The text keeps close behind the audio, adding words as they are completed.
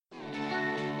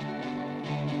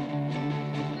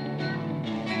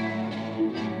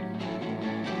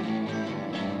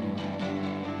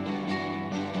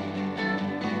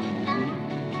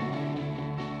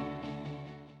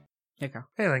Hey, Kyle.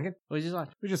 Hey, Lincoln. What did you just watch?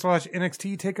 We just watched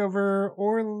NXT TakeOver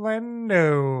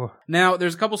Orlando. Now,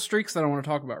 there's a couple streaks that I want to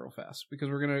talk about real fast because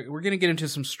we're gonna get into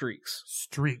some streaks.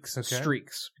 Streaks, okay.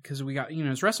 Streaks. Because we got,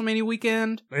 it's WrestleMania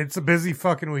weekend. It's a busy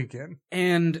fucking weekend.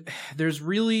 And there's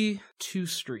really two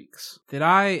streaks that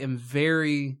I am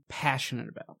very passionate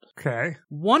about. Okay.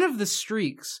 One of the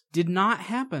streaks did not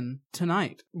happen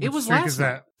tonight. Which it was streak last is night.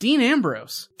 that? Dean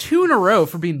Ambrose. 2 in a row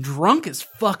for being drunk as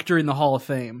fuck during the Hall of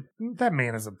Fame. That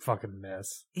man is a fucking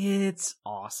mess. It's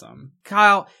awesome.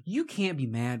 Kyle, you can't be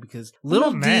mad because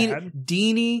little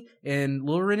Deanie and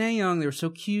little Renee Young, they were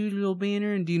so cute, little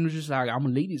banner, and Dean was just like, I'm a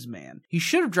ladies' man. He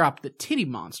should have dropped the titty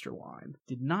monster line.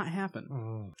 Did not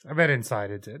happen. I bet inside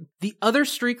it did. The other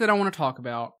streak that I want to talk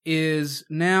about is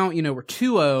now, we're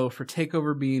 2-0 for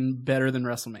TakeOver being better than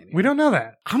WrestleMania. We don't know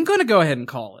that. I'm going to go ahead and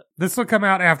call it. This will come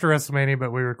out after WrestleMania,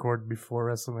 but we record before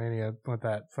WrestleMania. Let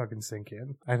that fucking sink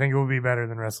in. I think it will be better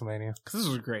than WrestleMania. Because this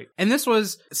was great. And this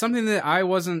was something that I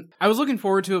was looking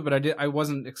forward to it, but I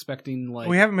wasn't expecting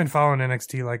We haven't been following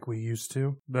NXT like we used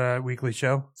to, the weekly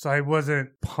show. So I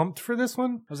wasn't pumped for this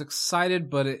one. I was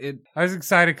excited, but I was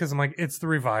excited because I'm like, it's the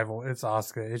revival. It's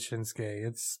Asuka. It's Shinsuke.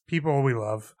 It's people we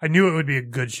love. I knew it would be a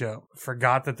good show.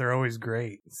 Forgot that they're always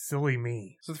great. Silly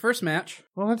me. So the first match.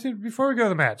 Well, before we go to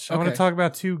the match, I want to talk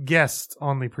about 2 guests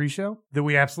on the pre-show that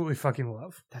we absolutely fucking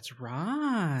love. That's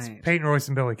right. Peyton Royce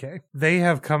and Billie Kay. They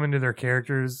have come into their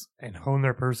characters and honed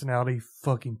their personality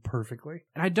fucking perfectly.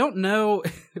 And I don't know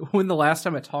when the last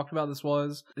time I talked about this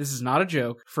was. This is not a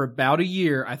joke. For about a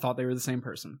year, I thought they were the same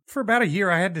person. For about a year,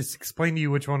 I had to explain to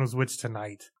you which one was which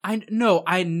tonight. Now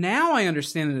I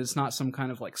understand that it's not some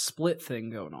kind of split thing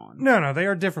going on. No, they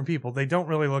are different people. They don't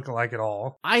really look alike at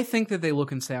all. I think that they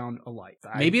look and sound alike.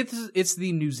 Maybe it's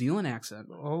the New Zealand accent.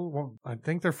 Oh, well, I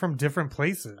think they're from different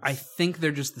places. I think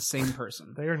they're just the same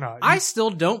person. They are not. I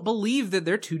still don't believe that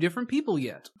they're 2 different people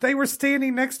yet. They were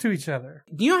standing next to each other.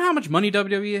 Do you know how much money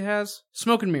WWE has?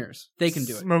 Smoke and mirrors. They can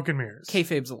do it. Smoke and mirrors.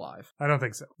 Kayfabe's alive. I don't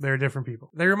think so. They're different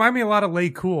people. They remind me a lot of Lay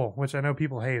Cool, which I know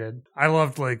people hated. I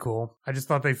loved Lay Cool. I just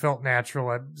thought they felt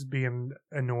natural at being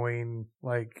annoying.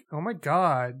 Like, oh my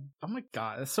god. Oh my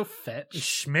god, that's so fetch.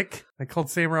 Schmick. They called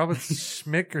Sam Roberts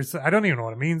Schmick or so. I don't even know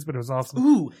what it means, but it was awesome.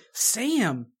 Ooh,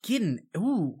 Sam. Sam.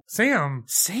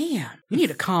 You need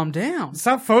to calm down.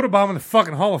 Stop photobombing the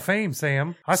fucking Hall of Fame,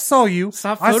 Sam. I saw you.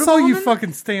 I saw you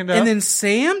fucking stand up. And then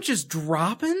Sam just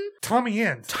dropping? Tommy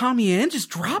End just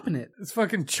dropping it. This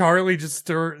fucking Charlie just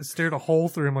stared a hole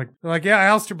through him like, yeah,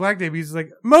 Aleister Black debut. He's like,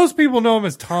 most people know him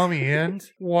as Tommy End.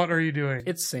 What are you doing?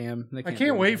 It's Sam. I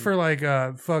can't wait for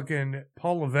fucking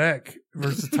Paul Levesque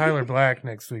versus Tyler Black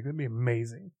next week. That'd be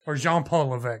amazing. Or Jean-Paul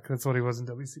Levesque. That's what he was in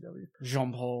WCW.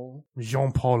 Jean-Paul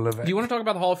Levesque. Do you want to talk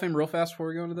about the Hall of Fame real fast before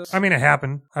we go into this? I mean, it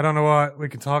happened. I don't know what we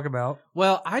can talk about.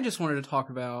 Well, I just wanted to talk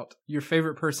about your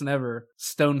favorite person ever,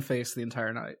 Stoneface, the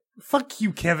entire night. Fuck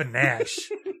you, Kevin Nash.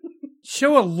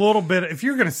 Show a little bit. If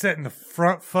you're going to sit in the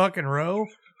front fucking row,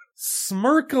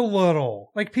 smirk a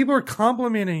little. Like, people are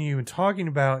complimenting you and talking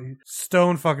about you.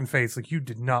 Stone fucking face. Like, you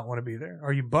did not want to be there.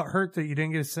 Are you butthurt that you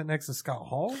didn't get to sit next to Scott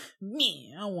Hall?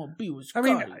 Me, I want to be with Scott.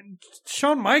 I mean,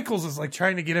 Shawn Michaels is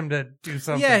trying to get him to do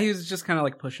something. Yeah, he was just kind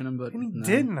of pushing him, but and he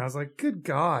didn't. I was like, good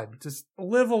God, just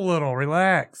live a little,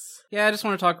 relax. Yeah, I just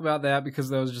want to talk about that because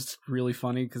that was just really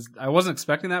funny because I wasn't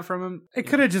expecting that from him. It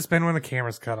could have just been when the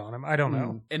cameras cut on him. I don't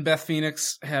know. And Beth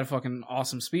Phoenix had a fucking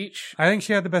awesome speech. I think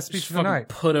she had the best speech of the night.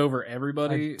 Put over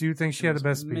everybody. I do think she had the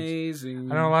best speech. Amazing.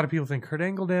 I know a lot of people think Kurt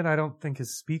Angle did. I don't think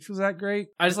his speech was that great.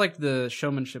 I just liked the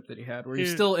showmanship that he had, where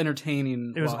he's still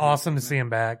entertaining. It was awesome to see him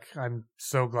back. I'm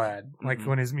so glad.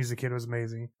 When his music hit, it was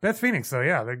amazing. Beth Phoenix, though,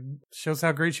 yeah, that shows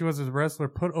how great she was as a wrestler.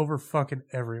 Put over fucking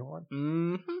everyone.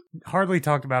 Mm-hmm. Hardly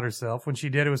talked about herself. When she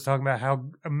did, it was talking about how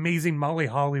amazing Molly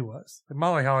Holly was.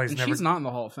 Molly Holly's never. She's not in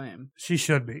the Hall of Fame. She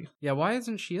should be. Yeah, why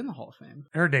isn't she in the Hall of Fame?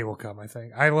 Her day will come, I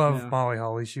think. I love Molly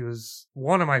Holly. She was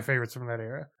one of my favorites from that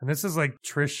era. And this is like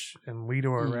Trish and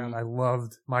Lito are around. I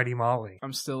loved Mighty Molly.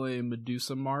 I'm still a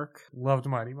Medusa mark. Loved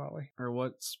Mighty Molly. Or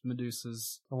what's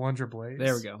Medusa's? Alundra Blaze.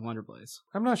 There we go, Alundra Blaze.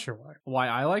 I'm not sure why. Why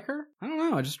I like her? I don't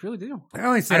know. I just really do. I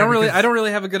don't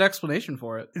really have a good explanation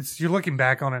for it. You're looking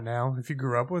back on it now. If you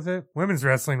grew up with it, women's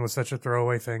wrestling was such a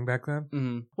throwaway thing back then.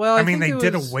 Mm-hmm. Well, I mean, they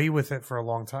did away with it for a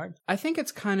long time. I think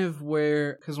it's kind of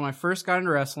because when I first got into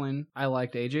wrestling, I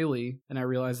liked AJ Lee, and I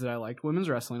realized that I liked women's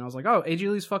wrestling. I was like, oh,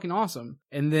 AJ Lee's fucking awesome.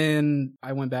 And then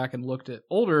I went back and looked at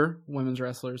older women's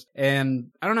wrestlers, and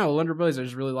I don't know, Alundra Blaze, I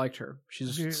just really liked her.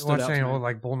 She's stood out to me.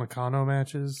 Like Bull Nakano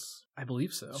matches? I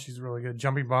believe so. She's really good.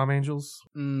 Jumping Bomb Angels.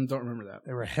 Don't remember that.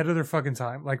 They were ahead of their fucking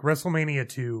time. Like WrestleMania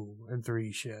 2 and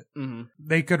 3 shit. Mm-hmm.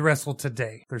 They could wrestle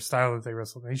today. Their style that they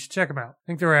wrestle. You should check them out. I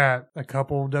think they're at a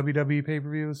couple WWE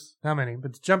pay-per-views. Not many,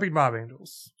 but the Jumping Bob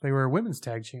Angels. They were women's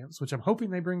tag champs, which I'm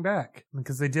hoping they bring back.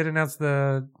 Because they did announce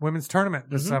the women's tournament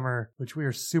this summer, which we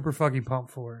are super fucking pumped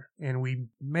for. And we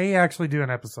may actually do an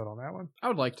episode on that one. I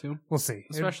would like to. We'll see.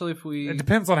 Especially if we... It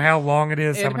depends on how long it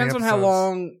is. It depends on how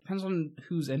long... Depends on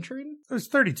who's entering. There's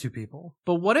 32 people.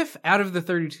 But what if out of the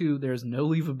 32, there's no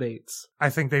Leva Bates? I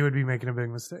think they would be making a big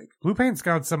mistake. Blue Paint's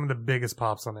got some of the biggest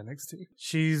pops on NXT.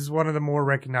 She's one of the more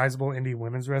recognizable indie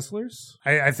women's wrestlers.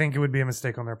 I think it would be a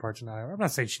mistake on their part to not. I'm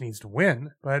not saying she needs to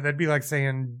win, but that'd be like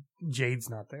saying Jade's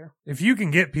not there. If you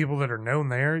can get people that are known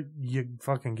there, you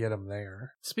fucking get them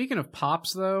there. Speaking of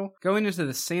pops, though, going into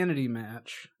the Sanity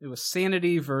match, it was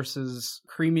Sanity versus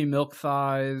Creamy Milk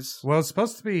Thighs. Well, it's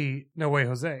supposed to be No Way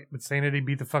Jose, but Sanity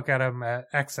beat the fuck out of him at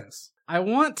Access. I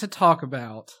want to talk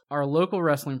about our local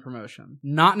wrestling promotion,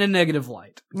 not in a negative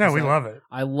light. No, we love it.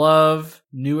 I love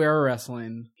New Era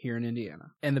Wrestling here in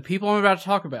Indiana. And the people I'm about to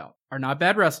talk about are not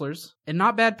bad wrestlers and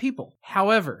not bad people.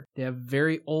 However, they have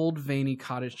very old, veiny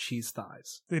cottage cheese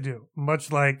thighs. They do. Much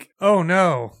like, oh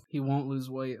no. He won't lose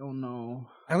weight, oh no.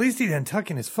 At least he didn't tuck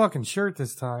in his fucking shirt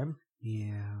this time.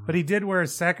 Yeah. But he did wear a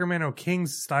Sacramento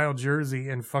Kings style jersey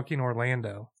in fucking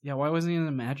Orlando. Yeah, why wasn't he in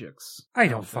the Magics? I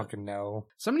don't fucking know.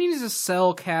 Somebody needs to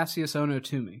sell Cassius Ono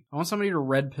to me. I want somebody to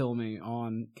red pill me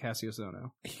on Cassius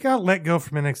Ono. He got let go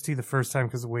from NXT the first time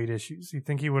because of weight issues. You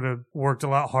think he would have worked a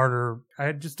lot harder?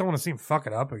 I just don't want to see him fuck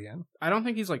it up again. I don't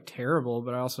think he's like terrible,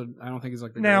 but I don't think he's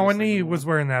like the now when he anymore. was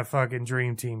wearing that fucking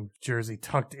Dream Team jersey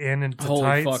tucked in into Holy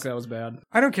tights. Fuck, that was bad.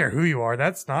 I don't care who you are.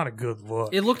 That's not a good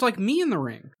look. It looked like me in the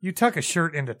ring. You tuck a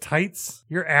shirt into tights,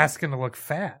 you're asking to look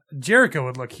fat. Jericho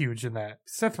would look huge in that.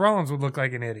 Seth Rollins would look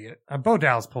like an idiot. Bo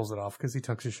Dallas pulls it off because he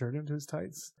tucks his shirt into his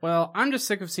tights. Well, I'm just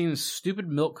sick of seeing his stupid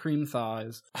milk cream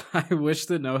thighs. I wish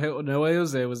that No Way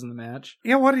Jose was in the match.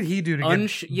 Yeah, what did he do to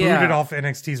get booted off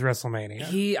NXT's WrestleMania?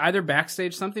 He either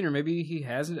backstage something or maybe he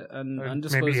has an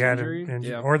undisclosed maybe he had injury.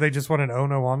 Yeah. Or they just wanted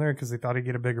Ono on there because they thought he'd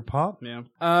get a bigger pop. Yeah.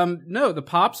 No, the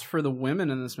pops for the women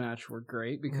in this match were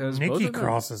great because Nikki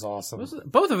Cross is awesome.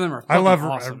 Both of them are I love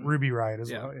awesome. Ruby Riott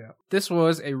as well, yeah. This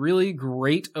was a really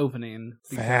great opening.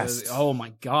 Because, fast. Oh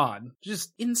my god.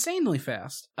 Just insanely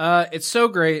fast. It's so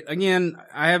great. Again,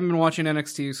 I haven't been watching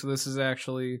NXT, so this is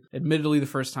actually admittedly the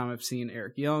first time I've seen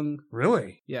Eric Young.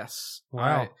 Really? Yes.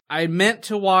 Wow. I meant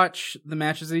to watch the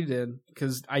matches that he did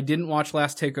because I didn't watch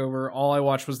Last Takeover. All I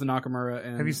watched was the Nakamura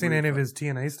and... Have you seen any of his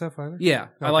TNA stuff either? Yeah.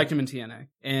 Okay. I liked him in TNA.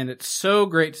 And it's so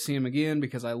great to see him again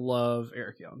because I love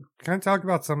Eric Young. Can I talk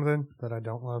about something that I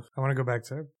don't love? I want to go back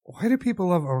to, why do people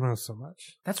love Ono so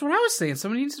much? That's what I was saying.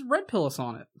 Somebody needs to red pill us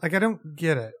on it. Like, I don't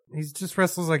get it. He just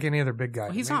wrestles like any other big guy.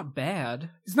 Well, he's not bad.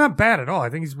 He's not bad at all. I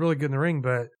think he's really good in the ring,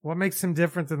 but what makes him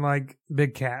different than like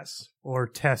Big Cass or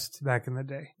Test back in the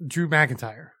day? Drew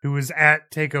McIntyre, who was at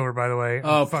TakeOver, by the way.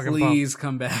 Oh, please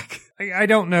come back. I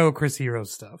don't know Chris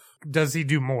Hero's stuff. Does he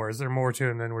do more? Is there more to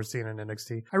him than we're seeing in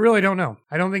NXT? I really don't know.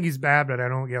 I don't think he's bad, but I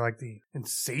don't get like the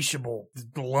insatiable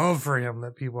love for him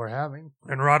that people are having.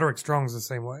 And Roderick Strong's the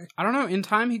same way. I don't know. In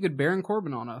time, he could Baron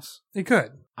Corbin on us. He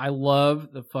could. I love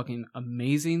the fucking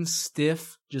amazing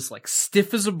stiff, just like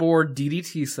stiff as a board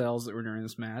DDT cells that were during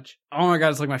this match. Oh my god,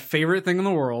 it's like my favorite thing in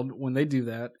the world when they do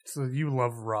that. So you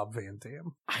love Rob Van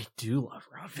Dam. I do love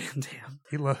Rob Van Dam.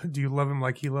 Do you love him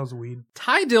like he loves weed?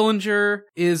 Ty Dillinger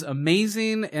is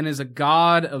amazing and is a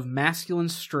god of masculine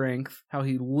strength. How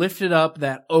he lifted up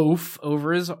that oaf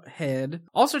over his head.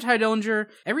 Also, Ty Dillinger,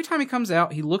 every time he comes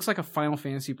out, he looks like a Final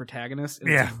Fantasy protagonist.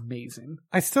 And it's amazing.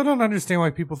 I still don't understand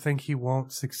why people think he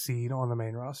won't succeed on the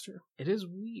main roster. It is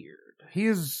weird. He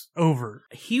is over.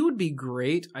 He would be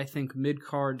great, I think,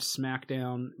 mid-card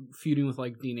SmackDown feuding with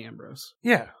like Dean Ambrose.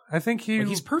 Yeah, I think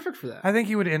he's perfect for that. I think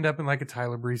he would end up in like a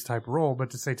Tyler Breeze type role,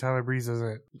 but to say Tyler Breeze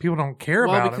isn't, people don't care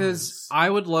about him. Well, because I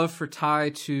would love for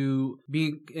Ty to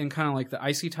be in kind of like the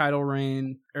IC title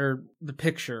reign or the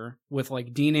picture with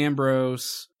like Dean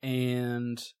Ambrose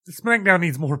and SmackDown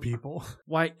needs more people.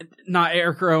 Why not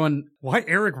Eric Rowan? Why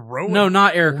Eric Rowan? No,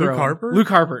 not Eric Rowan. Luke Harper? Luke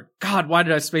Harper. God, why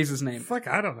did I space his name? Fuck,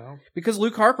 I don't know. Because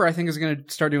Luke Harper, I think, is going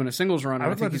to start doing a singles run. I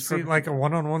would love to see like a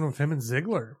one-on-one with him and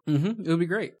Ziggler. Mm-hmm. It would be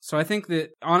great. So I think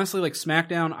that honestly, like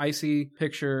SmackDown IC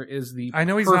picture is the I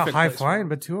know he's not high flying,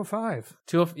 but 205.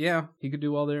 Yeah, he could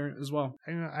do well there as well.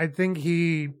 I think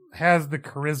he has the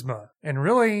charisma, and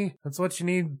really, that's what you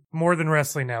need more than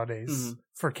wrestling nowadays. Mm-hmm.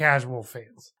 for casual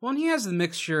fans. Well, and he has the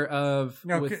mixture of...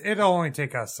 It'll only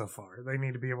take us so far. They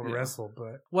need to be able to Yeah. wrestle,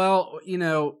 but... Well,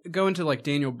 going to like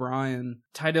Daniel Bryan,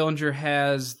 Ty Dillinger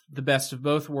has the best of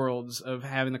both worlds of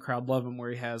having the crowd love him,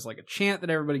 where he has like a chant that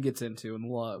everybody gets into and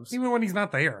loves. Even when he's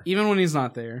not there. Even when he's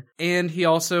not there. And he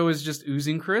also is just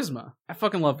oozing charisma. I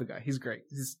fucking love the guy. He's great.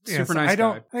 He's super nice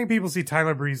guy. I think people see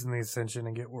Tyler Breeze in the Ascension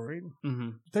and get worried. Mm-hmm.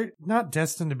 They're not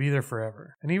destined to be there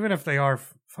forever. And even if they are,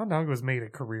 Fandango's made a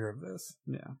career of this.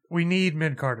 Yeah. We need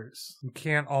mid-carders. You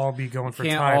can't all be going for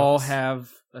titles. Can't all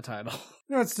have a title.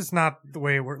 No, it's just not the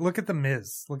way it works. Look at The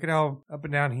Miz. Look at how up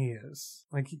and down he is.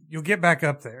 Like, you'll get back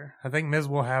up there. I think Miz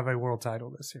will have a world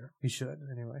title this year. He should,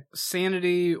 anyway.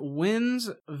 Sanity wins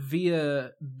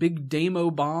via Big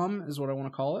Damo Bomb, is what I want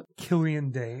to call it.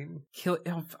 Killian Dane.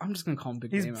 I'm just going to call him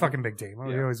Big He's Damo. fucking Big Damo.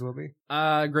 He Yeah. always will be.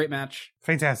 Great match.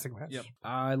 Fantastic match. Yep.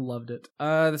 I loved it.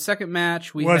 The second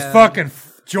match was had... fucking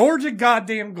Georgia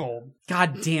goddamn Gold.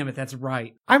 God damn it, that's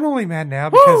right. I'm only mad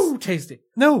now because... Woo! Tasty.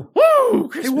 No. Woo!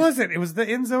 It wasn't. It was the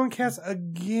end zone cast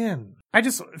again. I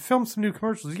just filmed some new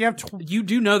commercials. You have You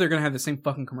do know they're going to have the same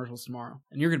fucking commercials tomorrow.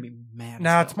 And you're going to be mad as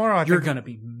Nah, hell. tomorrow You're going to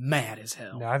be mad as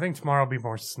hell. No, I think tomorrow will be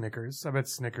more Snickers. I bet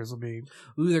Snickers will be...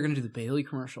 Ooh, they're going to do the Bailey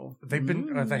commercial. They've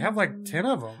been... they have like 10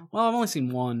 of them. Well, I've only seen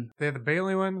one. They have the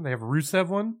Bailey one. They have a Rusev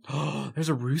one. There's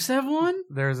a Rusev one?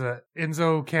 There's a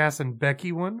Enzo, Cass, and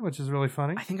Becky one, which is really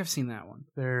funny. I think I've seen that one.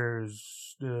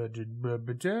 There's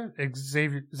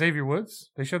Xavier Woods.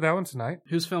 They showed that one tonight.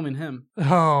 Who's filming him?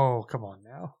 Oh, come on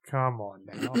now. Come on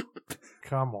now.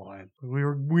 Come on.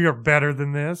 We are better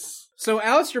than this. So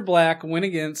Aleister Black went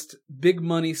against Big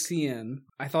Money CN.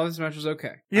 I thought this match was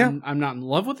okay. Yeah. I'm not in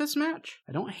love with this match.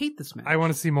 I don't hate this match. I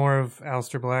want to see more of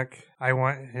Aleister Black. I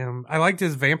want him. I liked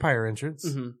his vampire entrance.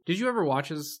 Mm-hmm. Did you ever watch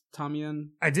his Tom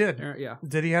Yen? I did. Yeah.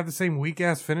 Did he have the same weak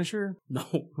ass finisher? No.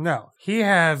 No. He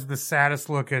has the saddest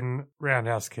looking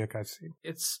roundhouse kick I've seen.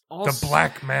 It's all The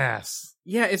Black Mass.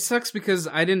 Yeah, it sucks because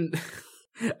I didn't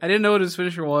know what his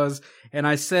finisher was, and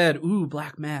I said, "Ooh,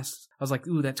 Black Mass." I was like,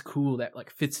 "Ooh, that's cool. That like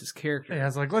fits his character." Yeah, I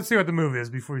was like, let's see what the move is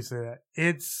before you say that.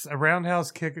 It's a roundhouse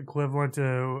kick equivalent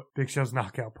to Big Show's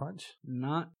knockout punch.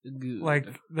 Not good. Like,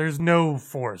 there's no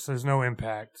force, there's no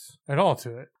impact at all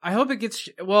to it. I hope it gets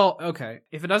well. Okay,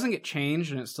 if it doesn't get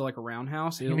changed and it's still like a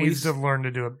roundhouse, He needs to learn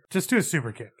to do it. Just do a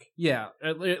super kick. Yeah,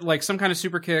 like some kind of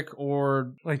super kick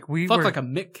or like like a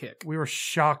mitt kick. We were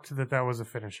shocked that was a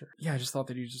finisher. Yeah, I just thought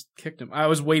that you just kicked him. I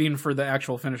was waiting for the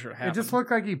actual finisher to happen. It just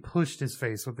looked like he pushed his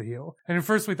face with the heel. And at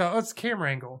first we thought, oh, it's camera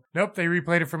angle. Nope, they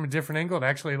replayed it from a different angle. It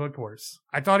actually looked worse.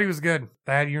 I thought he was good.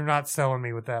 You're not selling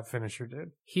me with that finisher,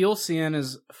 dude. Heel CN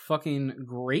is fucking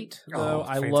great, though.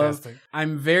 Fantastic.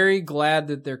 I'm very glad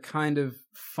that they're kind of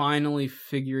finally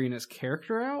figuring his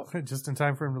character out. Just in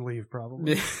time for him to leave,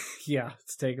 probably. Yeah,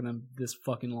 it's taken them this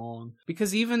fucking long.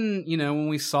 Because even, when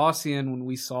we saw CN, when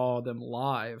we saw them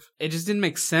live, it just didn't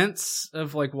make sense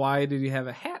of, like, why did he have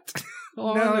a hat?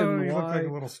 No, he looked like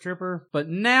a little stripper. But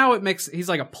now he's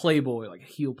like a playboy, like a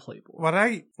heel playboy. What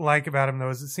I like about him, though,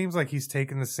 is it seems like he's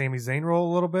taken the Sami Zayn role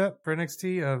a little bit for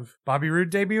NXT of Bobby Roode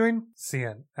debuting,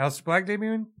 CN. Aleister Black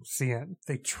debuting, CN.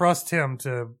 They trust him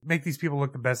to make these people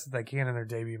look the best that they can in their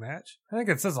debut match. I think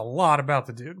it says a lot about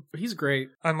the dude. He's great.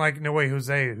 Unlike No Way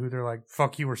Jose, who they're like,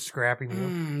 fuck you, we're scrapping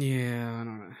you. Yeah, I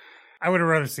don't know. I would have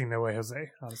rather seen No Way Jose,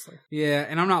 honestly. Yeah,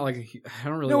 and I'm not like I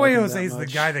don't really. No Way Jose is the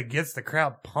guy that gets the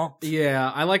crowd pumped. Yeah,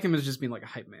 I like him as just being like a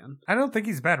hype man. I don't think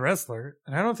he's a bad wrestler,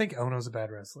 and I don't think Ono's a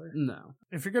bad wrestler. No.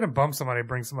 If you're gonna bump somebody,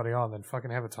 bring somebody on, then fucking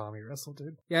have a Tommy wrestle,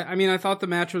 dude. Yeah, I mean, I thought the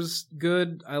match was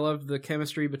good. I loved the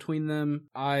chemistry between them.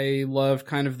 I loved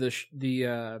kind of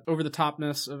the over the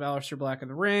topness of Aleister Black in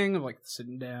the ring, of like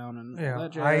sitting down and all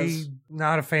that jazz. I'm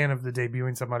not a fan of the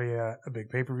debuting somebody at a big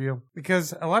pay per view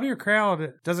because a lot of your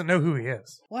crowd doesn't know who he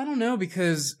is. Well, I don't know,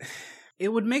 because it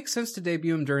would make sense to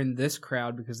debut him during this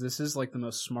crowd because this is like the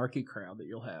most smarky crowd that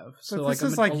you'll have. So this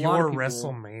is like your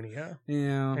WrestleMania.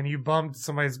 Yeah. And you bumped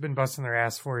somebody that's been busting their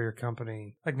ass for your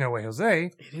company. Like No Way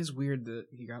Jose. It is weird that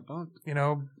he got bumped.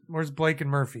 Where's Blake and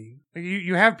Murphy?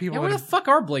 You have people. Yeah, where the fuck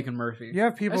are Blake and Murphy? You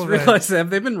have people. I just realized that. Have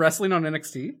they been wrestling on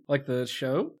NXT? Like the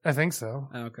show? I think so.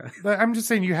 Oh, okay. But I'm just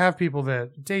saying you have people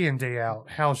that day in, day out,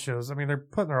 house shows. I mean, they're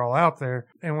putting it all out there.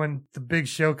 And when the big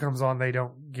show comes on, they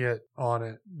don't get on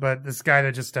it, but this guy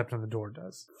that just stepped in the door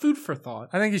does. Food for thought.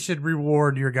 I think you should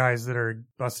reward your guys that are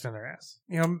busting their ass.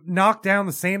 Knock down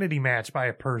the sanity match by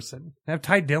a person. Have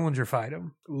Ty Dillinger fight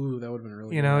him. Ooh, that would have been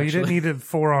really You good, didn't actually. need a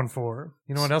 4-on-4.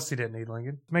 You know what else you didn't need,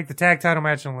 Lincoln? Make the tag title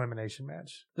match an elimination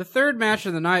match. The third match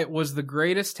of the night was the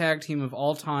greatest tag team of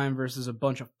all time versus a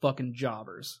bunch of fucking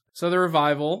jobbers. So the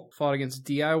Revival fought against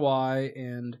DIY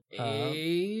and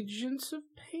Agents of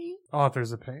Pain?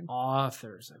 Authors of Pain.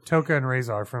 Authors of Pain. Toka and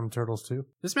Razor from Turtles 2.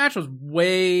 This match was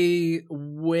way,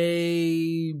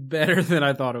 way better than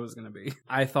I thought it was going to be.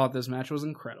 I thought this match was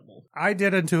incredible. I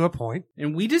did it to a point.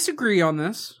 And we disagree on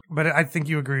this. But I think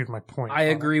you agree with my point. I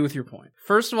agree with your point.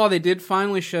 First of all, they did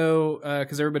finally show,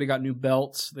 because everybody got new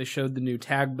belts, they showed the new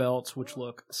tag belts, which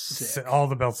look sick. All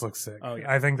the belts look sick. Oh,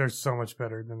 yeah. I think they're so much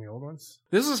better than the old ones.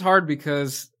 This is hard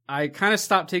because I kind of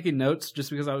stopped taking notes just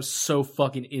because I was so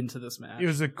fucking into this match. It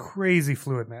was a crazy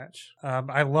fluid match.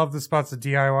 I love the spots of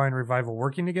DIY and Revival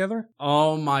working together.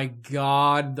 Oh my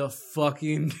god, the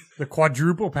fucking... The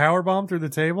quadruple powerbomb through the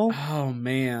table. Oh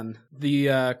man.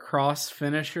 The cross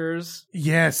finishers.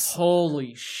 Yes.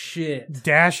 Holy shit.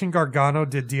 Dash and Gargano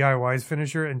did DIY's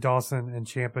finisher, and Dawson and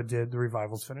Ciampa did the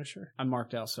Revival's finisher. I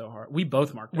marked out so hard. We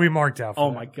both marked out. We marked out for Oh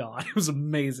that. my god, it was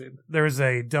amazing. There was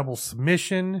a double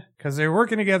submission because they were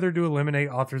working together to eliminate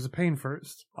Authors of Pain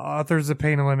first. Authors of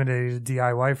Pain eliminated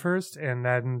DIY first, and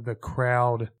then the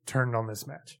crowd turned on this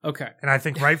match. Okay. And I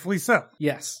think rightfully so.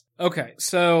 Yes. Okay,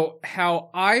 so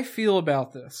how I feel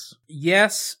about this,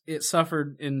 yes, it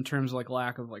suffered in terms of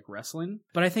lack of wrestling,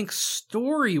 but I think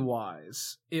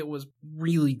story-wise, it was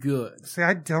really good. See,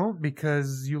 I don't,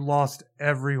 because you lost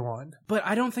everyone. But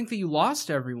I don't think that you lost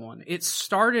everyone. It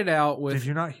started out with... Did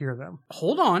you not hear them?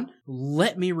 Hold on.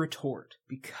 Let me retort.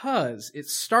 Because it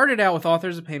started out with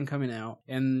Authors of Pain coming out,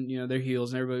 and, their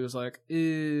heels, and everybody was like,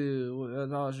 ew,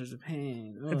 Authors of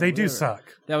Pain. Oh, They do whatever. suck.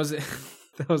 That was it.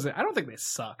 That was it. I don't think they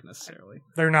suck necessarily.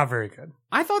 They're not very good.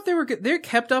 I thought they were good. They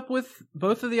kept up with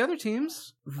both of the other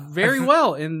teams very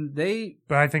well, and they...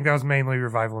 But I think that was mainly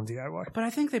Revival and DIY. But I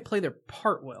think they play their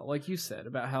part well, like you said,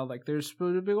 about how there's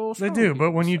supposed to be big old... They do,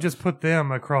 but when you just put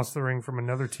them across the ring from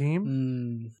another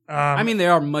team... I mean, they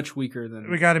are much weaker than...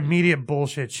 We got immediate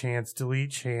bullshit chance,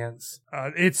 delete chance.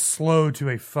 It's slow to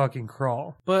a fucking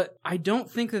crawl. But I don't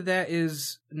think that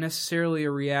is necessarily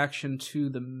a reaction to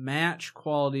the match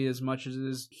quality as much as it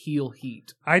is heel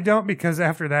heat. I don't, because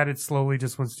after that it slowly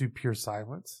just went to pure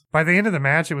silence. By the end of the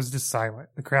match it was just silent.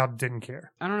 The crowd didn't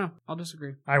care. I don't know. I'll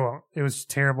disagree. I won't. It was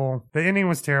terrible. The ending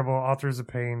was terrible. Authors of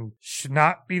Pain should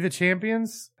not be the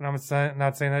champions. And I'm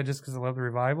not saying that just because I love the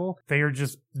Revival. They are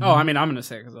just... Oh, I mean, I'm going to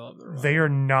say it because I love the Revival. They are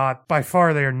not, by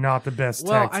far, they are not the best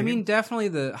Well, tag team. I mean, definitely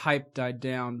the hype died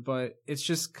down, but it's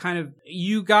just kind of,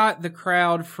 you got the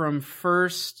crowd from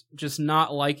first just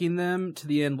not liking them to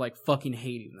the end fucking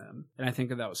hating them. And I think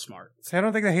that was smart. See, I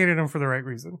don't think they hated them for the right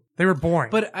reason. They were boring.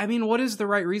 But, I mean, what is the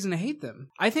right reason to hate them?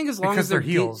 I think as long because as they're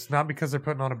heels, not because they're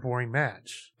putting on a boring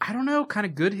match. I don't know, kind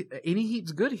of good, any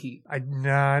heat's good heat. I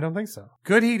don't think so.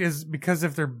 Good heat is because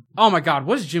if they're... Oh my god,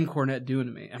 what is Jim Cornette doing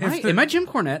to me? Am I Jim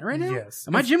Cornette right now? Yes.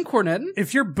 Am I Jim Cornette?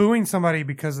 If you're booing somebody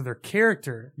because of their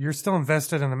character, you're still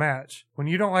invested in the match. When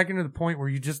you don't like them to the point where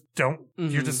you just don't,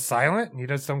 you're just silent and you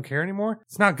just don't care anymore,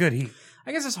 it's not good heat.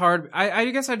 I guess it's hard. I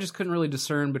guess I just couldn't really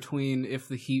discern between if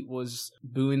the Heat was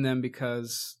booing them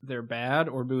because they're bad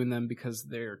or booing them because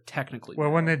they're technically Well,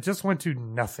 bad. when it just went to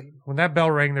nothing. When that bell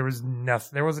rang, there was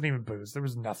nothing. There wasn't even boos. There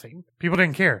was nothing. People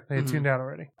didn't care. They had tuned out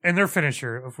already. And their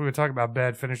finisher, if we would talk about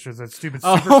bad finishers, that stupid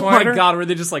super Oh slider. my god, where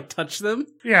they just touch them?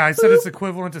 Yeah, I said it's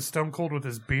equivalent to Stone Cold with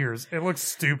his beers. It looks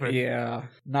stupid. Yeah,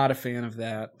 not a fan of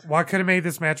that. Why could have made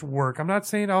this match work? I'm not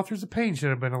saying Authors of Pain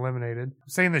should have been eliminated. I'm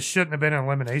saying this shouldn't have been an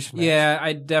elimination match. Yeah,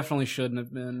 I definitely shouldn't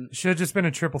have been. It should have just been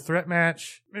a triple threat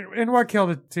match. And what killed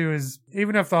it too is,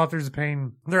 even if the Authors of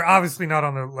Pain, they're obviously not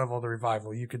on the level of the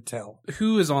Revival. You could tell.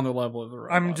 Who is on the level of the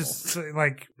Revival? I'm just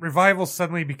saying, Revival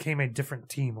suddenly became a different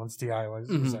team once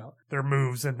DIY was out. Their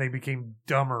moves, and they became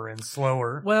dumber and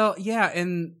slower. Well, yeah,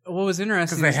 and what was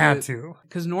interesting Because they had to.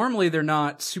 Because normally they're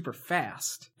not super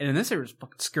fast. And in this, they were just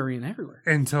fucking scurrying everywhere.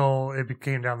 Until it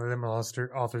came down to them and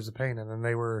Authors of Pain, and then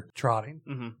they were trotting.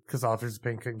 Mm-hmm. Because Authors of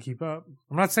Pain couldn't keep up.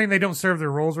 I'm not saying they don't serve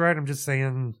their roles right. I'm just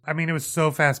saying, it was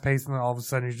so fast paced, and then all of a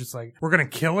sudden you're just like, we're going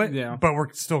to kill it, but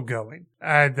we're still going.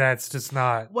 That's just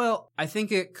not. Well, I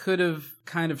think it could have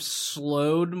kind of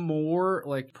slowed more,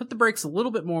 put the brakes a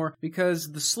little bit more,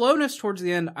 because the slowness towards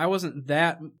the end, I wasn't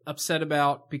that upset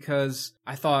about, because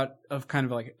I thought of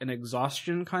kind of an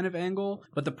exhaustion kind of angle.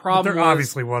 But the problem there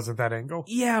obviously wasn't that angle.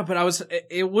 Yeah, but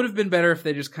it would have been better if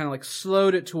they just kind of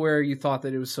slowed it to where you thought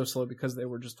that it was so slow because they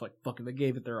were just fucking, they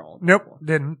gave it their all. Nope,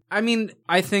 didn't. I mean,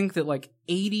 I think that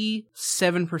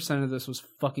 87% of this was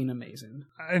fucking amazing.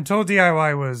 Until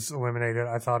DIY was eliminated,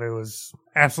 I thought it was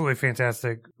absolutely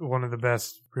fantastic. One of the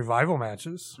best revival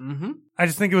matches. Mm-hmm. I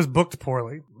just think it was booked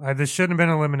poorly. This shouldn't have been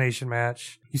an elimination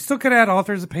match. You still could have had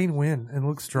Authors of Pain win and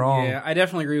look strong. Yeah, I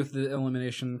definitely agree with the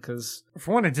elimination because...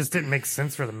 For one, it just didn't make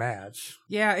sense for the match.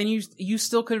 Yeah, and you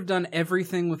still could have done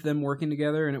everything with them working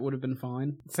together and it would have been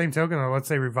fine. Same token, though, let's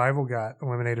say Revival got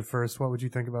eliminated first. What would you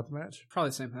think about the match? Probably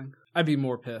the same thing. I'd be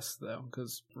more pissed, though,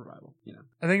 because Revival, you know.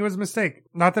 I think it was a mistake.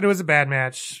 Not that it was a bad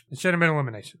match. It should have been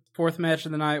elimination. Fourth match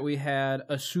of the night, we had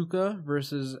Asuka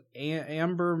versus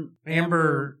Amber.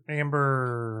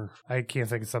 I can't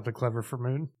think of something clever for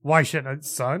Moon. Why shouldn't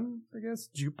Sun, I guess?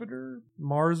 Jupiter?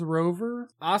 Mars rover?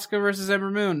 Asuka versus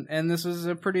Ember Moon, and this was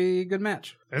a pretty good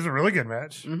match. It was a really good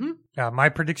match. Mm-hmm. My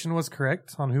prediction was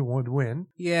correct on who would win.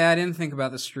 Yeah, I didn't think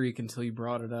about the streak until you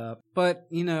brought it up. But,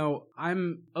 you know,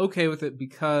 I'm okay with it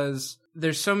because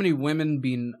there's so many women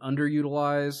being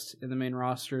underutilized in the main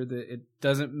roster that it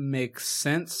doesn't make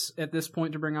sense at this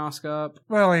point to bring Asuka up.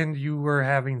 Well, and you were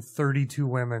having 32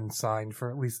 women signed for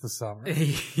at least the summer.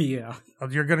 Yeah.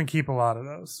 You're going to keep a lot of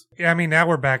those. Yeah, I mean, now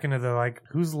we're back into the, like,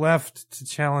 who's left to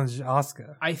challenge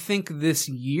Asuka? I think this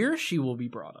year she will be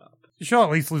brought up. She'll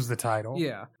at least lose the title.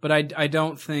 Yeah, but I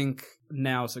don't think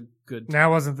now's a good time.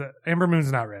 Now wasn't the... Ember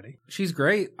Moon's not ready. She's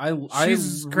great.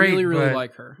 She's I great, really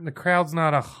like her. The crowd's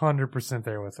not 100%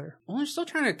 there with her. Well, I'm still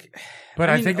trying to...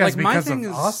 But I think that's like, because of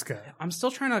Asuka. I'm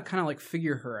still trying to kind of like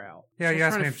figure her out. Yeah, you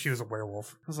asked me if she was a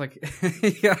werewolf. I was like,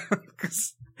 yeah,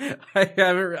 because I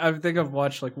think I've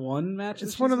watched like one match.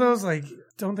 It's one of those like,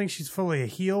 don't think she's fully a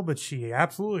heel, but she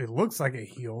absolutely looks like a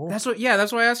heel. That's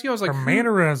why I asked you. I was like, her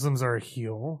mannerisms are a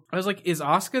heel. I was like, is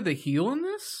Asuka the heel in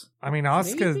this? I mean,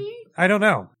 Asuka... Maybe? I don't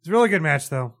know. It's a really good match,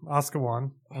 though. Asuka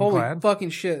won. Holy fucking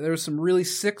shit. There was some really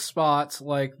sick spots,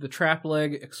 like the trap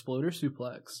leg exploder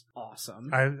suplex. Awesome.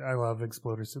 I love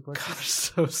exploder suplex. God, they're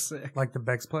so sick. Like the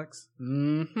Bexplex?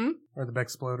 Mm-hmm. Or the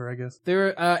Bexploder, I guess.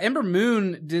 Ember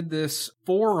Moon did this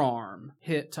forearm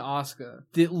hit to Asuka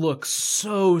that looked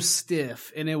so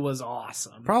stiff, and it was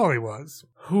awesome. Probably was.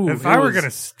 Ooh, if I were going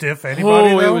to stiff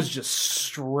anybody, it was just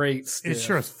straight stiff. It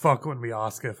sure as fuck wouldn't be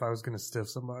Asuka if I was going to stiff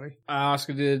somebody.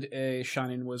 Asuka did a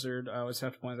Shining Wizard. I always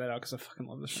have to point that out because I fucking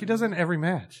love this. She does it in every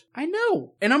match. I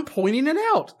know, and I'm pointing it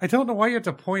out. I don't know why you have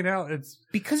to point out. It's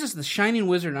because it's the Shining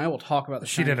Wizard, and I will talk about the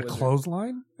Shining Wizard. She did a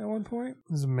clothesline at one point.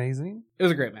 It was amazing. It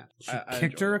was a great match. She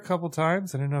kicked her a couple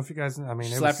times. I don't know if you guys... I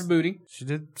mean, slapped her booty. She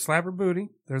did slap her booty.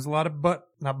 There's a lot of butt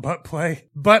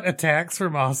attacks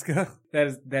from Asuka.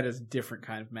 That is a different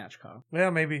kind of match, Kyle.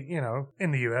 Well, maybe, you know,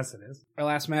 in the U.S. it is. Our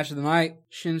last match of the night,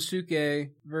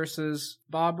 Shinsuke versus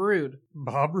Bob Roode.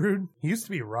 Bob Roode? He used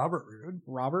to be Robert Roode.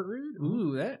 Robert Roode?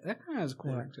 Ooh, that kind of has a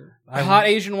cool name, too. A hot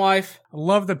Asian wife. I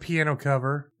love the piano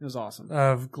cover. It was awesome.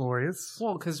 Of Glorious.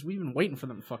 Well, because we've been waiting for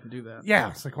them to fucking do that. Yeah,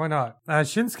 it's like, why not?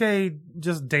 Shinsuke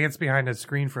just danced behind a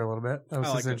screen for a little bit. That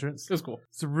was his entrance. It was cool.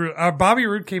 So, Bobby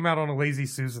Roode came out on a Lazy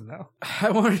Susan, though.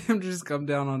 I wanted him to just come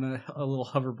down on a little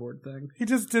hoverboard thing. He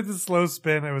just did the slow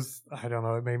spin. It was, I don't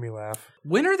know, it made me laugh.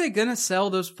 When are they gonna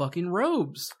sell those fucking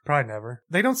robes? Probably never.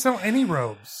 They don't sell any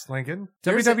robes, Lincoln.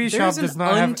 WWE Shop does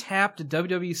not have... untapped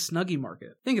WWE Snuggie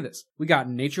market. Think of this. We got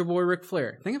Nature Boy Ric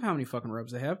Flair. Think of how many fucking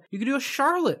robes they have. You could do a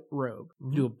Charlotte robe.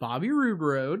 Mm-hmm. Do a Bobby Roode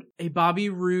robe. A Bobby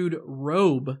Roode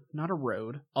robe. Not a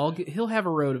road. He'll have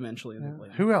a road eventually.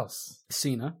 Who else?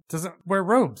 Cena. Doesn't wear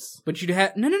robes. But you'd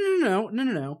have...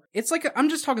 No. It's like... I'm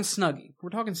just talking Snuggie. We're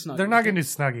talking Snuggie. They're not going to do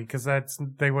Snuggie because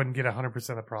they wouldn't get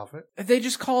 100% of profit. They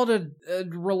just call it a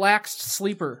relaxed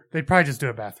sleeper. They'd probably just do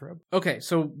a bathrobe. Okay,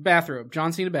 so bathrobe.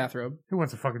 John Cena bathrobe. Who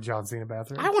wants a fucking John Cena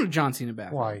bathrobe? I want a John Cena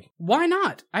bathrobe. Why? Why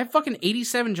not? I have fucking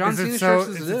 87 John Cena shirts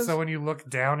as it is. So when you look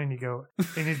down and you go,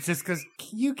 and it's just because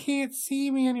you can't see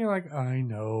me, and you're like, I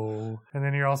know. And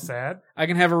then you're all sad. I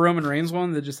can have a Roman Reigns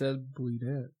one that just says, bleed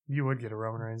it. You would get a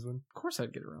Roman Reigns one. Of course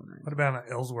I'd get a Roman Reigns. What about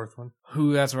an Ellsworth one?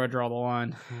 That's where I draw the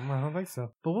line. I don't think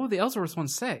so. But what would the Ellsworth one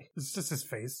say? It's just his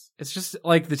face. It's just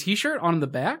like the t-shirt on the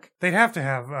back? They'd have to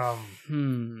have,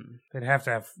 They'd have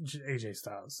to have AJ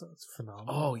Styles, so it's phenomenal.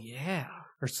 Oh, yeah.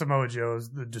 Or Samoa Joe's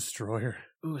The Destroyer.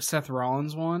 Ooh, a Seth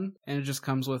Rollins one, and it just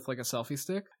comes with like a selfie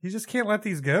stick. You just can't let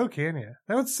these go, can you?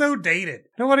 That one's so dated.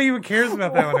 Nobody even cares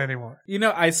about that one anymore. You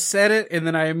know, I said it, and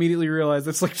then I immediately realized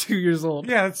it's like 2 years old.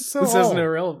 Yeah, it's so This old. has no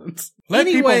relevance. Let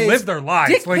people live their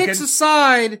lives. Dick pics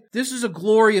aside, this is a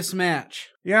glorious match.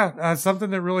 Yeah, something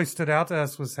that really stood out to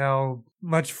us was how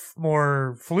much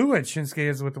more fluid Shinsuke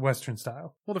is with the Western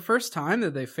style. Well, the first time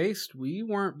that they faced, we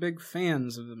weren't big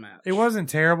fans of the match. It wasn't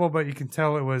terrible, but you can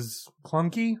tell it was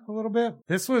clunky a little bit.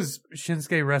 This was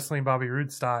Shinsuke wrestling Bobby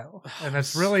Roode style, and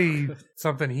that's really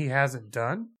something he hasn't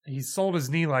done. He sold his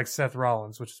knee like Seth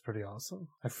Rollins, which is pretty awesome.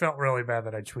 I felt really bad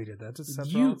that I tweeted that to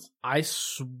Seth Rollins. I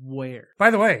swear. By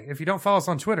the way, if you don't follow us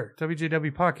on Twitter,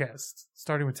 WJW Podcast,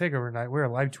 starting with TakeOver Night, we're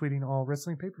live tweeting all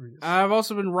wrestling pay-per-views. I've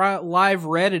also been live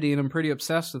Redditing, and I'm pretty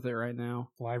obsessed with it right now.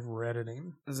 Live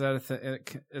Redditing. Is that a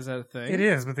thing? It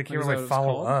is, but they can't really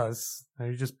follow us.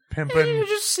 You're just pimping. Yeah, you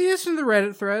just see us in the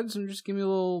Reddit threads and just give me a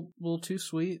little too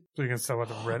sweet. So you can sell it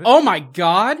to Reddit? Oh my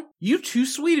god! You too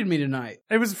sweeted me tonight.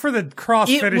 It was for the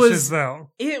cross finishes, though.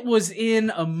 It was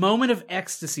in a moment of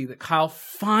ecstasy that Kyle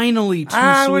finally too sweeted me.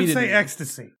 I would say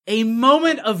ecstasy. A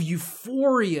moment of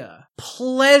euphoria,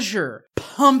 pleasure,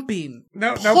 pumping,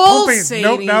 No,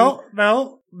 pulsating.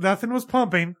 No. Nothing was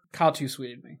pumping. Kyle too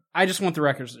sweeted me. I just want the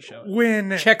records to show it.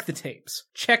 When check the tapes.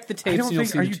 Check the tapes. And you'll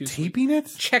see are you taping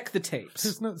it? Check the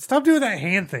tapes. Stop doing that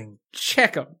hand thing.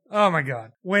 Check them. Oh my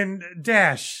god. When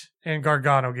Dash and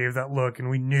Gargano gave that look and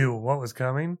we knew what was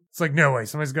coming, it's like, no way,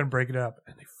 somebody's gonna break it up.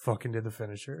 And they fucking did the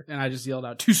finisher. And I just yelled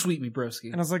out, too sweet me, broski.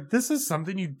 And I was like, this is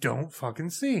something you don't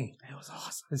fucking see. It was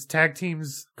awesome. His tag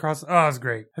teams cross. Oh, it was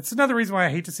great. That's another reason why I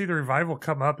hate to see the Revival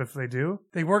come up if they do.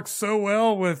 They work so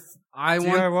well with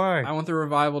DIY. I want the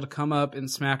Revival to come up in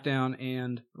SmackDown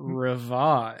and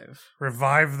revive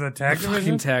the tag division.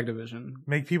 Fucking tag division.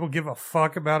 Make people give a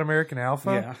fuck about American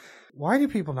Alpha. Yeah. Why do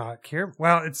people not care?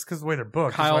 Well, it's because the way they're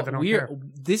booked. Kyle, That's why they don't care.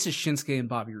 This is Shinsuke and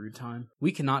Bobby Roode time.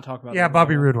 We cannot talk about. Yeah,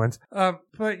 Bobby Roode wins. But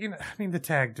the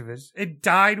tag division. It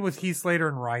died with Heath Slater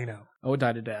and Rhino. Oh, it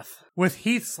died to death. With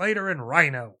Heath Slater and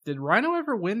Rhino. Did Rhino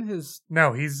ever win his?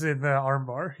 No, he's in the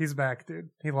armbar. He's back, dude.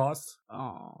 He lost.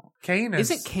 Oh, Kane is.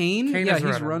 Is it Kane? Yeah,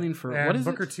 he's running for. And what is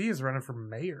Booker it? T is running for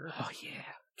mayor. Oh yeah.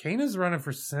 Kane is running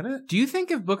for Senate? Do you think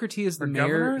if Booker T is the mayor,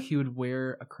 governor? he would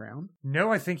wear a crown?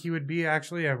 No, I think he would be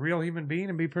actually a real human being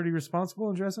and be pretty responsible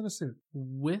and dress in a suit.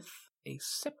 With a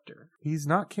scepter. He's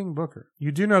not King Booker.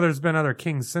 You do know there's been other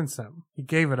kings since him. He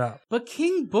gave it up. But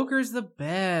King Booker's the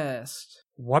best.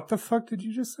 What the fuck did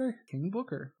you just say? King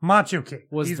Booker. Macho King.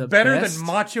 He's the better best? than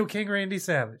Macho King Randy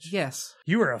Savage. Yes.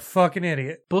 You are a fucking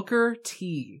idiot. Booker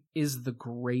T is the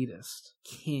greatest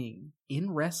king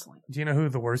in wrestling. Do you know who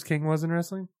the worst king was in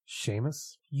wrestling?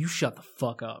 Sheamus. You shut the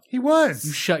fuck up. He was.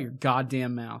 You shut your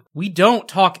goddamn mouth. We don't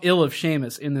talk ill of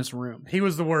Sheamus in this room. He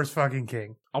was the worst fucking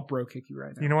king. I'll bro kick you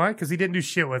right now. You know why? Because he didn't do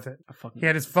shit with it. He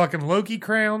had his fucking Loki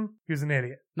crown. He was an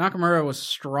idiot. Nakamura was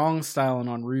strong styling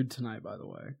on Rude tonight, by the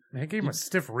way. Man, he gave him a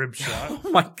stiff rib shot.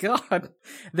 Oh my god.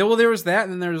 There was that,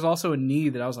 and then there was also a knee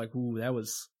that I was like, ooh, that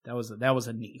was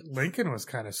a knee. Lincoln was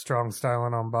kind of strong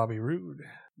styling on Bobby Roode.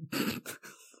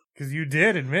 Because you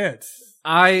did admit.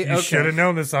 You should have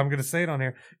known this. I'm going to say it on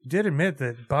here. You did admit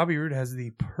that Bobby Roode has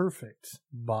the perfect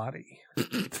body.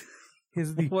 He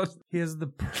has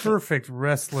the perfect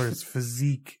wrestler's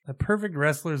physique. The perfect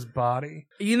wrestler's body.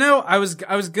 I was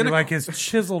gonna like his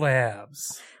chiseled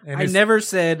abs. And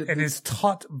his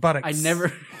taut buttocks.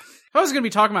 If I was going to be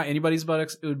talking about anybody's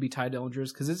buttocks, it would be Ty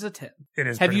Dillinger's because it's a 10. It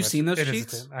is. Have you seen those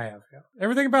cheeks? It is a 10. I have. Yeah.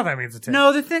 Everything about that means a 10.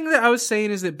 No, the thing that I was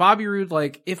saying is that Bobby Roode,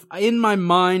 like, if in my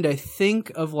mind I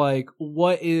think of like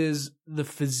what is the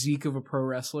physique of a pro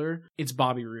wrestler, it's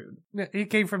Bobby Roode. Yeah, he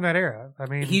came from that era. I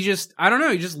mean, I don't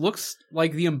know, he just looks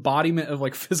like the embodiment of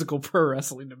like physical pro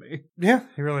wrestling to me. Yeah,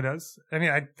 he really does. I mean,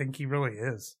 I think he really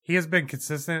is. He has been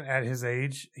consistent at his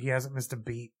age. He hasn't missed a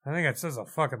beat. I think that says a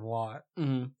fucking lot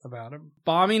about him.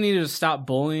 Bobby needed to stop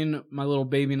bullying my little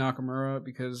baby Nakamura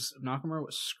because Nakamura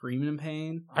was screaming in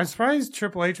pain. I'm surprised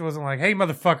Triple H wasn't like, hey,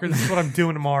 motherfucker, this is what I'm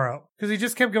doing tomorrow. Because he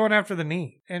just kept going after the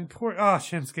knee. And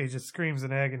Shinsuke just screams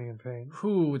in agony and pain.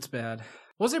 Ooh, it's bad.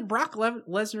 Was it Brock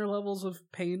Lesnar levels of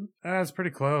pain? That's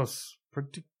pretty close.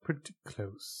 Pretty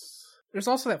close. There's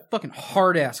also that fucking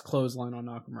hard-ass clothesline on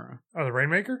Nakamura. Oh, the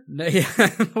Rainmaker? Yeah.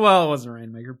 Well, it wasn't a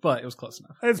Rainmaker, but it was close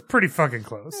enough. It's pretty fucking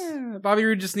close. Yeah, Bobby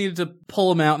Roode just needed to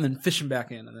pull him out and then fish him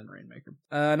back in and then Rainmaker.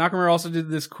 Nakamura also did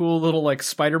this cool little like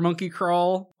spider monkey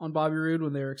crawl on Bobby Roode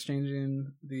when they were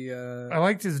exchanging the I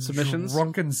liked his submissions.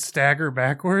 Drunken stagger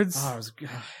backwards. Oh, it was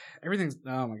everything's,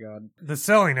 oh my god. The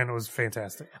selling in it was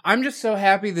fantastic. I'm just so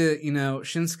happy that,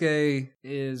 Shinsuke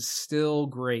is still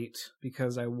great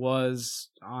because I was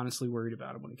honestly worried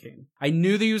about him when he came. I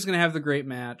knew that he was going to have the great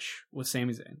match with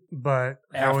Sami Zayn. But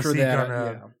how was he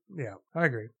gonna... Yeah, I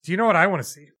agree. Do you know what I want to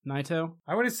see? Naito?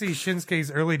 I want to see Shinsuke's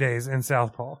early days in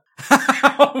Southpaw.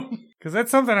 Because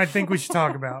that's something I think we should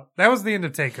talk about. That was the end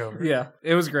of TakeOver. Yeah,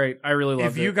 it was great. I really loved it.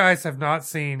 If you guys have not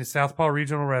seen Southpaw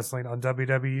Regional Wrestling on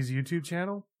WWE's YouTube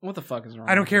channel, what the fuck is wrong?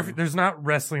 I don't care if there's not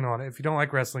wrestling on it. If you don't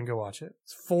like wrestling, go watch it.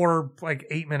 It's 4 like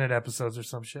 8-minute episodes or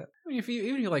some shit. I mean,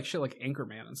 even if you like shit like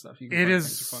Anchorman and stuff, you can It find is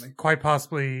things are funny. quite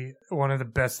possibly one of the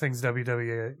best things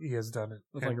WWE has done.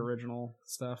 With like original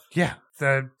stuff. Yeah,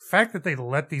 the fact that they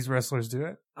let these wrestlers do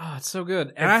it. Oh, it's so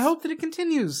good. And I hope that it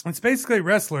continues. It's basically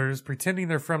wrestlers pretending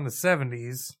they're from the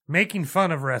 70s, making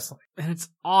fun of wrestling. And it's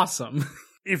awesome.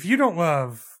 If you don't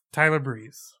love Tyler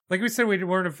Breeze, like we said, we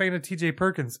weren't a fan of TJ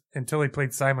Perkins until he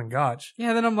played Simon Gotch.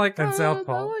 Yeah, then I'm like, And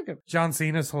Southpaw. I like him. John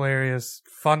Cena's hilarious.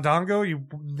 Fandango, you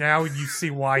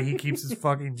see why he keeps his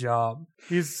fucking job.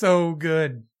 He's so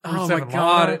good. Oh Rusev my and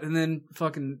god. Lana. And then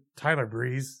fucking Tyler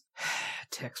Breeze.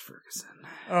 Tex Ferguson.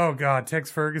 Oh god,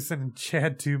 Tex Ferguson and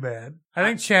Chad Too Bad. I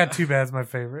think Chad Too Bad's my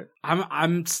favorite.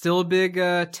 I'm still a big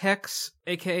Tex,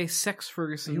 aka Sex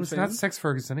Ferguson. He was fan. not Sex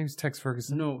Ferguson. He was Tex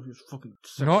Ferguson. No, he was fucking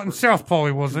Sex Not in Ferguson. Southpaw, he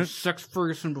He wasn't. was Sex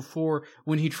Ferguson before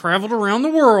when he traveled around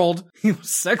the world. He was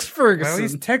Sex Ferguson. Well,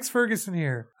 he's Tex Ferguson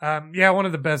here. Yeah, one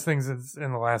of the best things is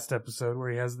in the last episode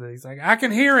where he's like, I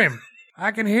can hear him.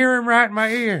 I can hear him right in my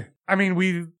ear. I mean,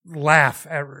 we laugh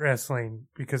at wrestling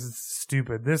because it's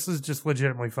stupid. This is just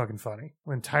legitimately fucking funny.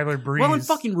 When Tyler Breeze... Well, and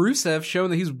fucking Rusev showing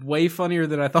that he's way funnier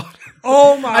than I thought.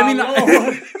 Oh my I mean,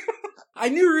 Lord. I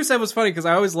knew Rusev was funny because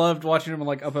I always loved watching him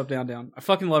like up, down, down. I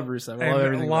fucking love Rusev. I love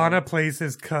everything. And Lana plays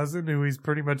his cousin who he's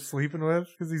pretty much sleeping with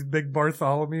because he's Big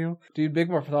Bartholomew. Dude, Big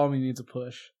Bartholomew needs a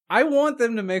push. I want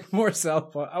them to make more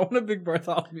Southpaw. I want a Big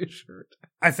Bartholomew shirt.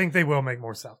 I think they will make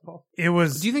more Southpaw. It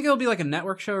was... Do you think it'll be like a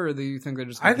network show, or do you think they're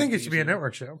just... I think it should be a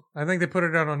network show. I think they put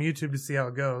it out on YouTube to see how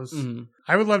it goes. Mm-hmm.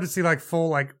 I would love to see like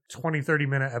full 20, 30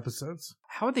 minute episodes.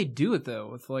 How would they do it though?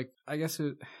 With like, I guess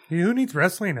it... Who needs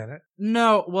wrestling in it?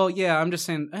 No, well, yeah, I'm just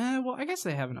saying, well, I guess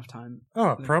they have enough time.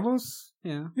 Oh, promos?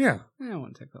 Yeah. Yeah. Yeah, it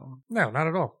wouldn't take that long. No, not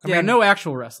at all. I Yeah, mean, no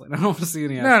actual wrestling. I don't want to see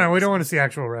any actual No, we wrestling. don't want to see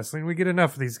actual wrestling. We get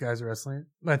enough of these guys wrestling.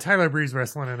 Tyler Breeze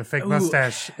wrestling in a fake Ooh.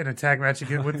 mustache in a tag match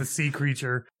again with the sea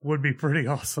creature would be pretty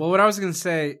awesome. Well, what I was going to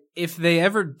say, if they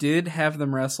ever did have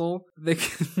them wrestle, they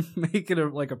could make it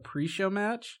a pre-show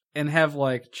match and have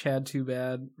like Chad Too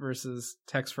Bad versus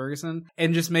Tex Ferguson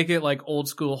and just make it like old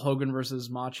school Hogan versus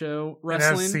Macho And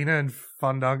have wrestling. Cena and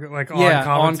Fandango on on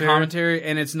commentary. commentary,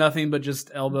 and it's nothing but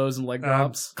just elbows and leg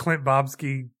drops. Clint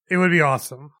Bobsky. It would be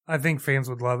awesome. I think fans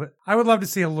would love it. I would love to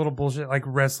see a little bullshit like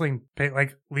wrestling,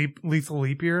 like Lethal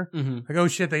Leap Year. Mm-hmm. Like, oh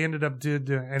shit, they ended up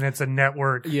and it's a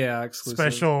network Yeah, exclusive.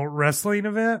 special wrestling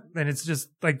event, and it's just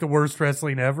like the worst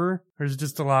wrestling ever. There's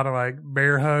just a lot of like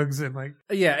bear hugs and like,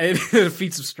 Yeah,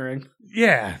 feats of strength.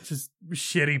 yeah, just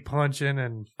shitty punching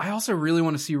and I also really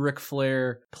want to see Ric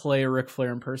Flair play a Ric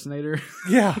Flair impersonator.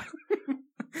 yeah.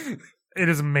 It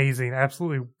is amazing.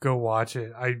 Absolutely go watch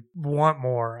it. I want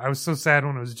more. I was so sad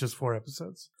when it was just 4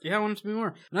 episodes. Yeah, I want it to be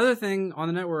more. Another thing on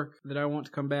the network that I want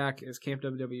to come back is Camp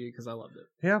WWE because I loved it.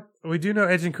 Yeah. We do know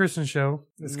Edge and Christian show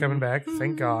is coming back.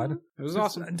 Thank God. It was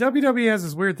awesome. WWE has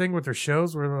this weird thing with their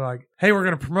shows where they're like, hey, we're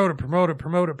going to promote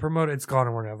it. It's gone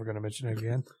and we're never going to mention it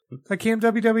again. Like Camp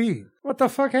WWE. What the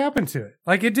fuck happened to it?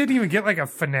 Like it didn't even get like a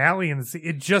finale in the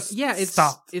it just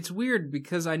stopped. It's weird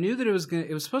because I knew that it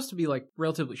was supposed to be like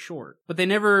relatively short, but they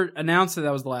never announced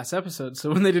that was the last episode.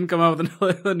 So when they didn't come out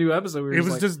with a new episode, we were It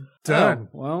was like, just done.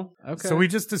 Oh, well, okay. So we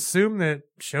just assume that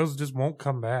shows just won't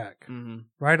come back. Mm-hmm.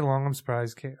 Right along,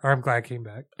 I'm glad it came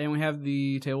back. And we have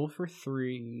the Table for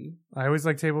 3. I always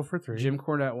like Table for 3. Jim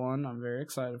Cornette one I'm very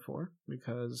excited for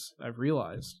because I've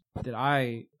realized that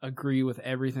I agree with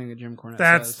everything that Jim Cornette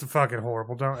That's says. fucking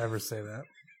horrible. Don't ever say that.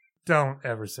 Don't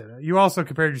ever say that. You also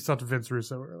compared yourself to Vince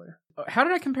Russo earlier. How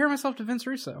did I compare myself to Vince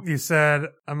Russo? You said,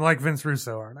 I'm like Vince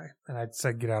Russo, aren't I? And I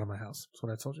said, get out of my house. That's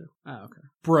what I told you. Oh, okay.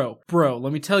 Bro,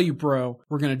 let me tell you, bro,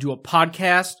 we're going to do a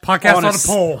podcast. Podcast on a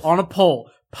poll. On a poll.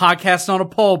 Podcast on a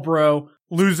poll, bro.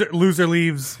 Loser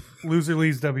leaves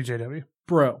WJW.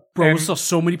 Bro, And- we saw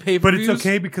so many But pay-per-views. it's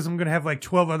okay because I'm going to have like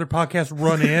 12 other podcasts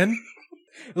run in.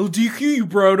 It'll DQ you,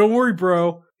 bro. Don't worry,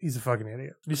 bro. He's a fucking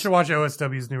idiot. You should watch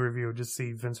OSW's new review. Just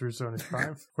see Vince Russo in his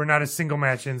prime. Where not a single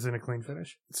match ends in a clean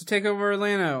finish. So take over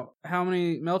Orlando. How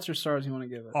many Meltzer stars do you want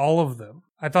to give it? All of them.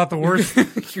 I thought the worst. You're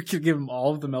going to give him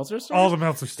all of the Meltzer stars? all the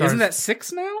Meltzer stars. Isn't that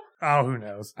 6 now? Oh, who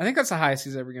knows? I think that's the highest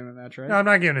he's ever given a match, right? No, I'm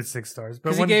not giving it 6 stars. But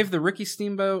Because he when gave the Ricky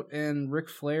Steamboat and Ric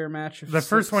Flair match. the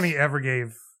first one he ever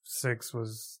gave 6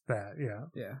 was that, yeah.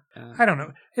 Yeah. I don't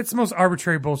know. It's the most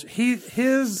arbitrary bullshit.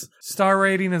 His star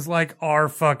rating is like our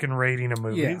fucking rating of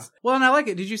movies. Yeah. Well, and I like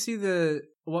it. Did you see the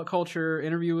What Culture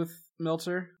interview with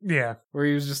Meltzer? Yeah. Where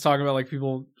he was just talking about like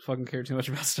people fucking care too much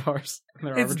about stars. It's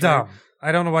arbitrary. dumb.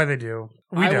 I don't know why they do.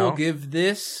 I will give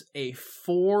this a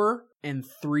 4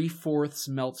 3/4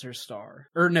 Meltzer star.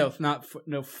 Or no, 4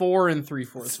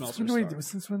 3/4 Meltzer star.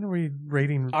 Since when are we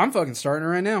rating? I'm fucking starting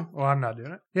it right now. Well, I'm not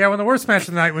doing it. Yeah, when the worst match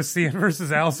of the night was Cien versus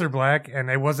Aleister Black,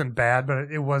 and it wasn't bad,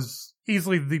 but it was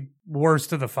easily the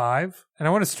worst of the 5. And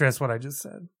I want to stress what I just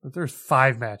said. That there's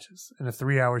 5 matches in a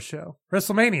 3-hour show.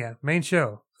 WrestleMania, main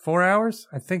show. 4 hours?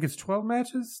 I think it's 12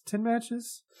 matches? 10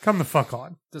 matches? Come the fuck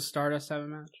on. Does Stardust have a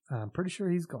match? I'm pretty sure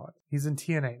he's gone. He's in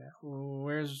TNA now.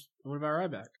 What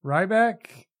about Ryback?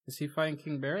 Ryback? Is he fighting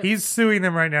King Barrett? He's suing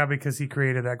them right now because he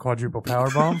created that quadruple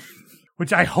powerbomb,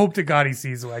 which I hope to God he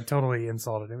sees. I totally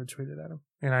insulted him and tweeted at him.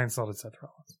 And I insulted Seth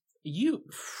Rollins.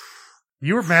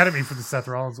 You were mad at me for the Seth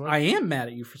Rollins one. I am mad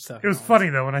at you for Seth It was Rollins. funny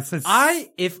though when I said...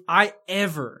 If I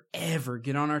ever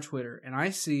get on our Twitter and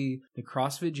I see the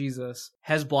CrossFit Jesus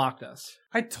has blocked us.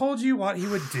 I told you what he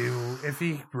would do if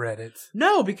he read it.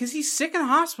 No, because he's sick in the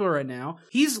hospital right now.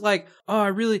 He's like, oh, I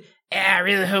really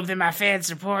hope that my fans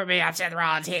support me. I'm Seth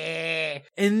Rollins here.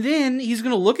 And then he's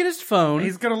going to look at his phone.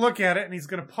 He's going to look at it and he's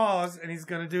going to pause and he's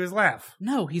going to do his laugh.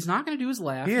 No, he's not going to do his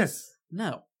laugh. Yes.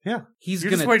 No. Yeah.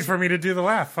 You're just waiting for me to do the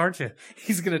laugh, aren't you?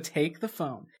 He's going to take the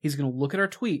phone. He's going to look at our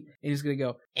tweet and he's going to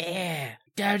go,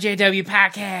 WJW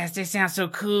podcast. They sound so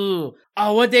cool.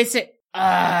 Oh, what'd they say?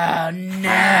 Oh,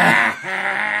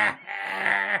 no.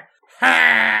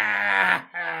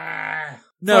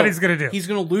 No, what he's going to do. He's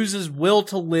going to lose his will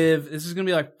to live. This is going to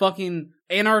be like fucking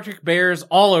Antarctic bears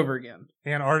all over again.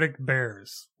 Antarctic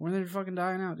bears. When they're fucking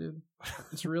dying out, dude.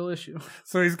 It's a real issue.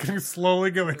 So he's going to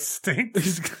slowly go extinct?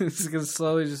 He's going to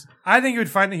slowly just... I think you would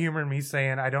find the humor in me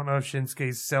saying, I don't know if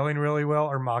Shinsuke's selling really well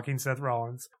or mocking Seth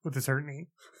Rollins with his hurt knee.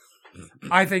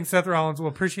 I think Seth Rollins will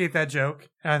appreciate that joke,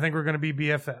 and I think we're going to be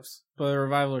BFFs. But the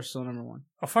Revival are still number 1.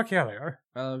 Oh, fuck yeah, they are.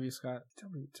 I love you, Scott. Tell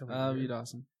me I love you,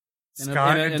 Dawson.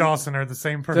 Scott and Dawson are the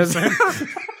same person.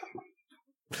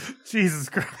 Jesus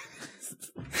Christ.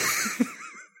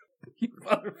 You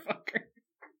motherfucker.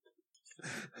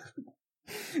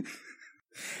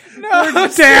 No,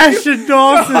 Dash and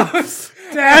Dawson.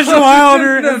 Dash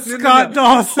Wilder and Scott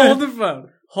Dawson.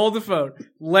 Hold the phone.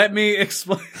 Let me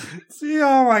explain. See,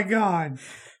 oh my God.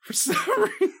 For some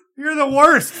reason. You're the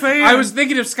worst fan. I was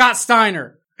thinking of Scott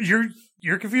Steiner.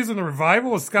 You're confusing the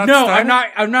Revival with Scott Steiner? No,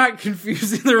 I'm not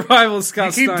confusing the Revival with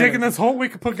Scott Steiner. You keep digging this hole, we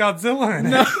could put Godzilla in it.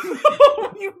 No,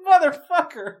 you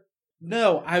motherfucker.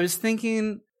 No, I was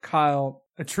thinking, Kyle.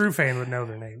 A true fan would know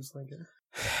their names, Lincoln.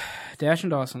 Dash and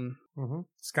Dawson. Mm-hmm.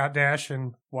 Scott Dash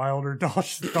and Wilder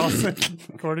Dawson,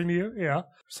 according to you, yeah.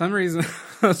 For some reason,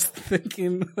 I was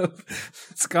thinking of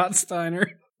Scott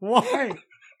Steiner. Why?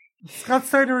 Scott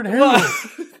Steiner and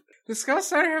who? Does Scott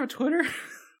Steiner have a Twitter?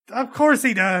 Of course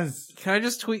he does. Can I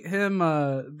just tweet him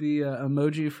the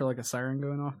emoji for like a siren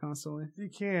going off constantly? You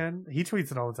can. He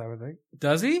tweets it all the time, I think.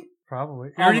 Does he? Probably.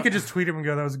 Or you could just tweet him and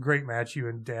go, that was a great match you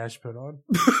and Dash put on.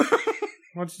 Why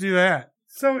don't you do that?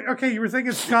 So, okay, you were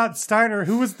thinking Scott Steiner.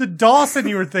 Who was the Dawson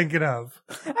you were thinking of?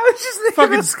 I was just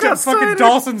thinking of Scott Steiner. Fucking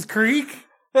Dawson's Creek?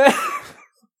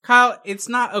 Kyle, it's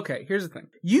not... Okay, here's the thing.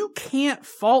 You can't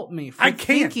fault me for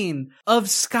thinking of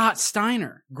Scott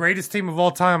Steiner. Greatest team of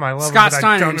all time. I love Scott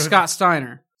Steiner. Scott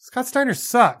Steiner. Scott Steiner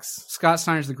sucks. Scott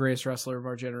Steiner's the greatest wrestler of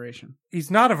our generation. He's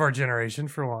not of our generation,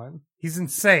 for one. He's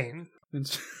insane.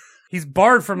 He's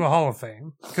barred from the Hall of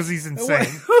Fame because he's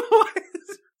insane.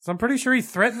 So I'm pretty sure he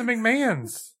threatened the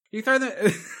McMahons. He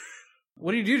threatened...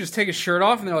 What do you do? Just take his shirt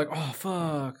off and they're like, oh,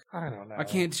 fuck. I don't know. I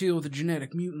can't deal with a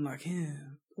genetic mutant like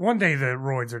him. One day the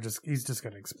roids are he's just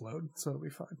going to explode, so it'll be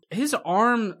fine. His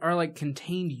arms are like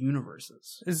contained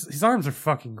universes. His arms are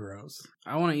fucking gross.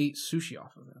 I want to eat sushi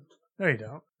off of him. No, you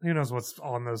don't. Who knows what's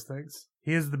on those things?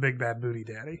 He is the big bad booty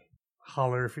daddy.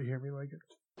 Holler if you hear me like it.